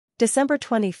December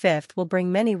 25th will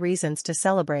bring many reasons to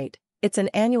celebrate. It's an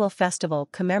annual festival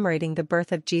commemorating the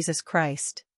birth of Jesus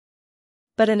Christ.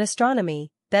 But in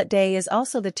astronomy, that day is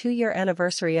also the 2-year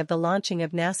anniversary of the launching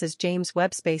of NASA's James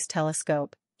Webb Space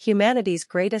Telescope, humanity's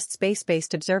greatest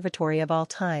space-based observatory of all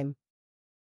time.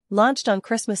 Launched on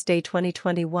Christmas Day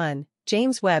 2021,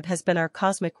 James Webb has been our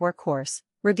cosmic workhorse,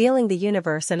 revealing the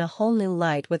universe in a whole new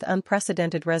light with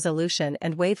unprecedented resolution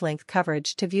and wavelength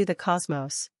coverage to view the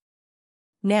cosmos.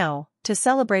 Now, to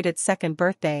celebrate its second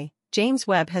birthday, James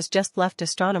Webb has just left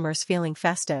astronomers feeling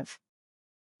festive.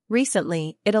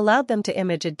 Recently, it allowed them to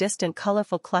image a distant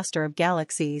colorful cluster of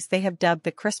galaxies they have dubbed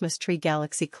the Christmas Tree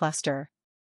Galaxy Cluster.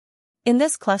 In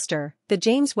this cluster, the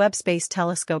James Webb Space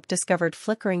Telescope discovered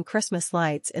flickering Christmas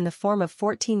lights in the form of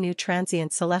 14 new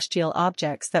transient celestial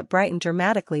objects that brighten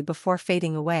dramatically before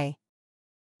fading away.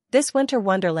 This winter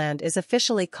wonderland is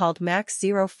officially called MAX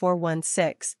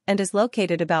 0416 and is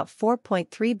located about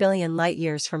 4.3 billion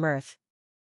light-years from Earth.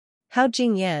 Hao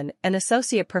Jingyan, an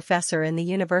associate professor in the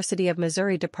University of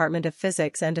Missouri Department of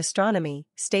Physics and Astronomy,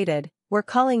 stated, "We're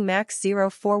calling MAX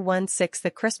 0416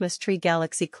 the Christmas Tree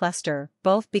Galaxy Cluster,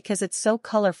 both because it's so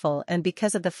colorful and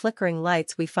because of the flickering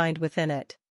lights we find within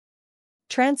it.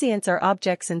 Transients are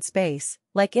objects in space,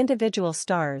 like individual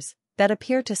stars, that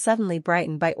appear to suddenly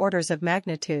brighten by orders of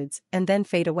magnitudes and then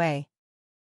fade away.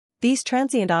 These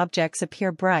transient objects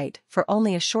appear bright for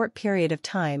only a short period of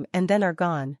time and then are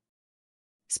gone."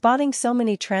 Spotting so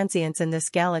many transients in this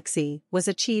galaxy was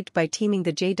achieved by teaming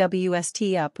the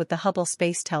JWST up with the Hubble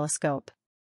Space Telescope.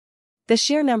 The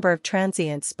sheer number of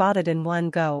transients spotted in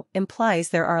one go implies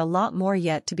there are a lot more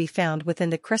yet to be found within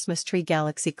the Christmas Tree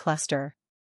Galaxy Cluster.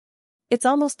 It's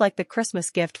almost like the Christmas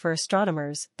gift for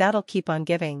astronomers that'll keep on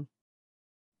giving.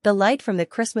 The light from the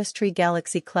Christmas Tree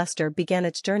Galaxy Cluster began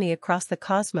its journey across the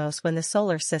cosmos when the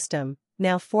solar system,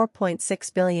 now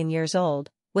 4.6 billion years old,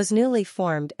 was newly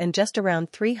formed and just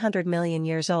around 300 million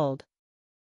years old.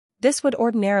 This would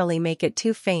ordinarily make it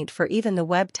too faint for even the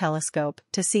Webb telescope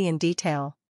to see in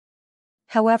detail.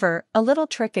 However, a little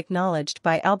trick acknowledged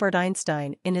by Albert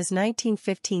Einstein in his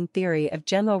 1915 theory of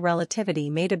general relativity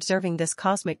made observing this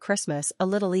cosmic Christmas a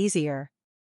little easier.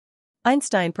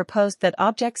 Einstein proposed that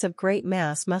objects of great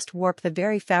mass must warp the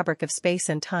very fabric of space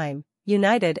and time,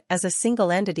 united as a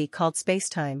single entity called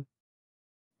spacetime.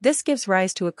 This gives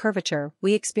rise to a curvature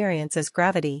we experience as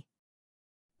gravity.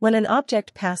 When an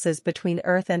object passes between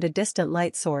Earth and a distant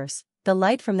light source, the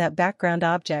light from that background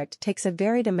object takes a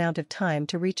varied amount of time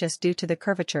to reach us due to the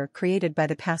curvature created by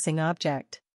the passing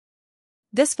object.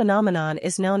 This phenomenon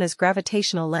is known as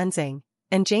gravitational lensing,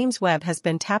 and James Webb has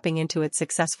been tapping into it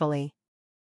successfully.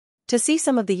 To see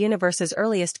some of the universe's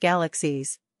earliest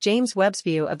galaxies, James Webb's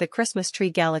view of the Christmas Tree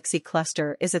Galaxy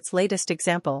Cluster is its latest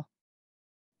example.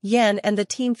 Yan and the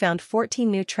team found 14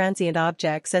 new transient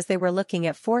objects as they were looking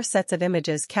at 4 sets of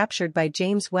images captured by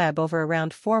James Webb over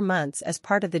around 4 months as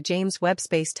part of the James Webb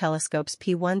Space Telescope's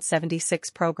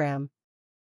P176 program.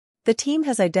 The team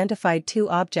has identified 2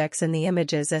 objects in the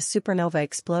images as supernova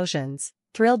explosions,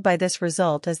 thrilled by this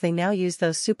result as they now use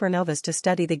those supernovas to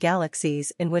study the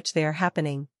galaxies in which they are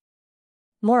happening.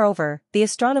 Moreover, the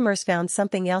astronomers found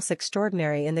something else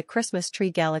extraordinary in the Christmas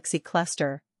Tree Galaxy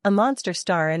Cluster, a monster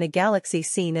star in a galaxy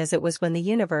seen as it was when the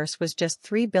universe was just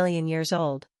 3 billion years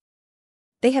old.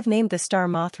 They have named the star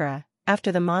Mothra,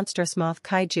 after the monstrous moth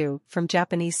kaiju from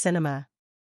Japanese cinema.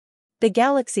 The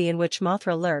galaxy in which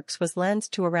Mothra lurks was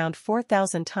lensed to around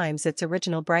 4,000 times its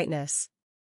original brightness.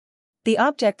 The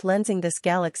object lensing this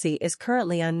galaxy is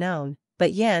currently unknown,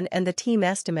 but Yan and the team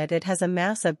estimate it has a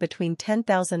mass of between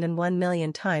 10,000 and 1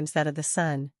 million times that of the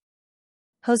Sun.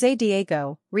 José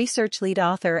Diego, research lead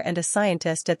author and a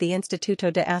scientist at the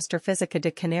Instituto de Astrofísica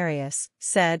de Canarias,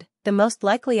 said, "The most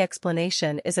likely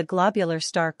explanation is a globular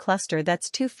star cluster that's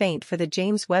too faint for the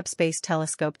James Webb Space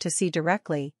Telescope to see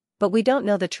directly, but we don't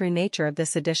know the true nature of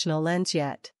this additional lens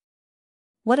yet."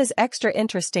 What is extra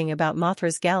interesting about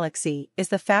Mothra's galaxy is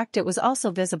the fact it was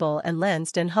also visible and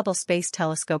lensed in Hubble Space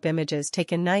Telescope images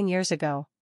taken 9 years ago.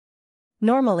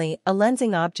 Normally, a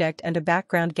lensing object and a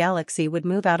background galaxy would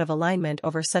move out of alignment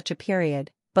over such a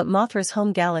period, but Mothra's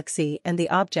home galaxy and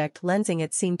the object lensing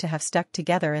it seem to have stuck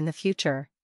together in the future.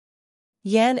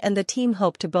 Yan and the team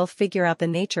hope to both figure out the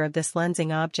nature of this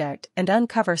lensing object and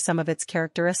uncover some of its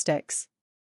characteristics.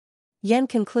 Yan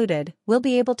concluded, "We'll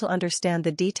be able to understand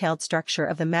the detailed structure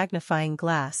of the magnifying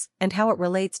glass and how it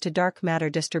relates to dark matter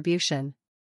distribution.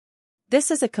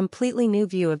 This is a completely new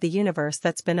view of the universe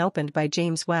that's been opened by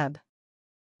James Webb."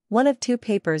 One of 2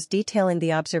 papers detailing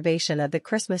the observation of the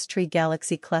Christmas Tree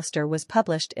Galaxy Cluster was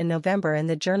published in November in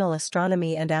the journal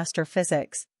Astronomy and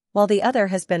Astrophysics, while the other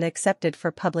has been accepted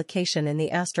for publication in the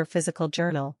Astrophysical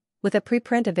Journal, with a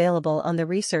preprint available on the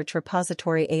research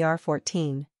repository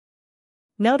AR14.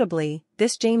 Notably,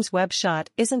 this James Webb shot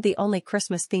isn't the only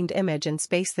Christmas-themed image in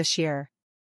space this year.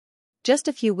 Just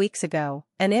a few weeks ago,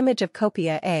 an image of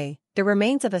Copia A, the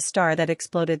remains of a star that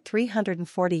exploded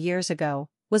 340 years ago,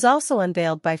 was also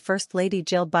unveiled by First Lady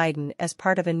Jill Biden as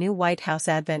part of a new White House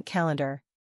Advent calendar.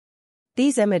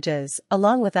 These images,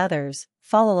 along with others,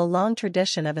 follow a long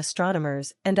tradition of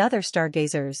astronomers and other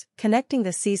stargazers connecting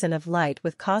the season of light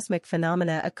with cosmic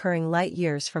phenomena occurring light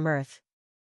years from Earth.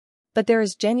 But there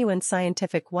is genuine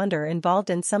scientific wonder involved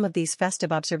in some of these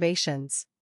festive observations.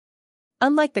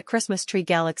 Unlike the Christmas tree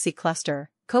galaxy cluster,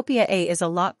 Copia A is a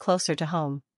lot closer to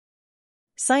home.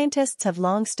 Scientists have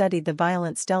long studied the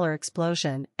violent stellar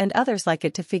explosion and others like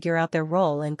it to figure out their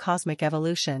role in cosmic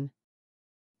evolution.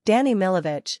 Danny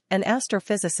Milovich, an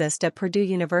astrophysicist at Purdue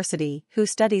University who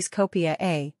studies Copia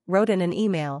A, wrote in an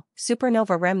email,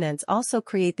 "Supernova remnants also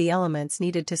create the elements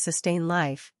needed to sustain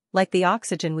life, like the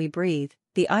oxygen we breathe,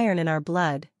 the iron in our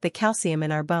blood, the calcium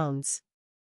in our bones."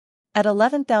 At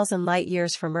 11,000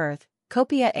 light-years from Earth,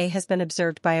 Copia A has been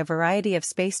observed by a variety of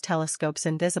space telescopes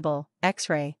in visible,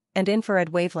 X-ray, and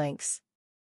infrared wavelengths.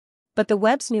 But the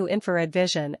Webb's new infrared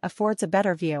vision affords a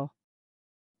better view.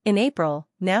 In April,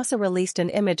 NASA released an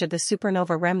image of the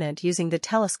supernova remnant using the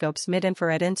telescope's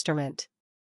mid-infrared instrument.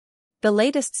 The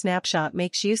latest snapshot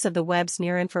makes use of the Webb's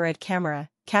near-infrared camera,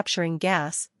 capturing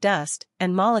gas, dust,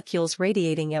 and molecules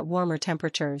radiating at warmer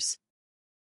temperatures.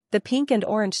 The pink and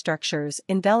orange structures,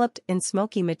 enveloped in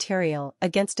smoky material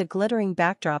against a glittering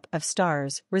backdrop of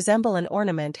stars, resemble an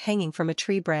ornament hanging from a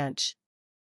tree branch.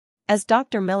 As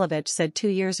Dr. Milovich said 2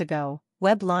 years ago,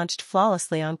 Webb launched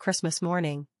flawlessly on Christmas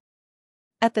morning.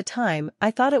 "At the time,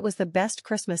 I thought it was the best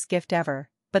Christmas gift ever,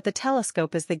 but the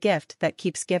telescope is the gift that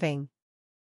keeps giving."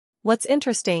 What's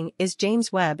interesting is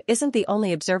James Webb isn't the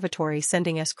only observatory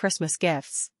sending us Christmas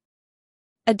gifts.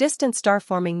 A distant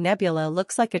star-forming nebula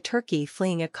looks like a turkey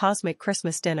fleeing a cosmic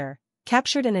Christmas dinner,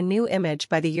 captured in a new image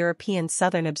by the European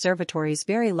Southern Observatory's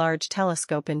Very Large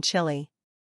Telescope in Chile.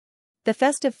 The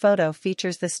festive photo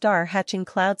features the star hatching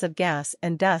clouds of gas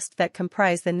and dust that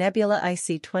comprise the nebula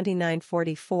IC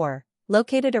 2944,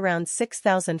 located around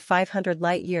 6,500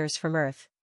 light-years from Earth.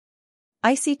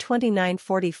 IC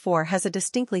 2944 has a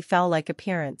distinctly fowl-like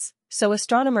appearance, so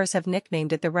astronomers have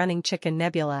nicknamed it the Running Chicken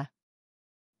Nebula.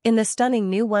 In the stunning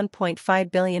new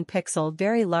 1.5 billion pixel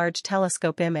Very Large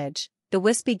Telescope image, the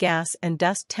wispy gas and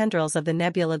dust tendrils of the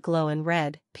nebula glow in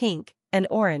red, pink, and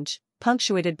orange,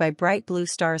 punctuated by bright blue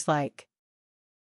stars like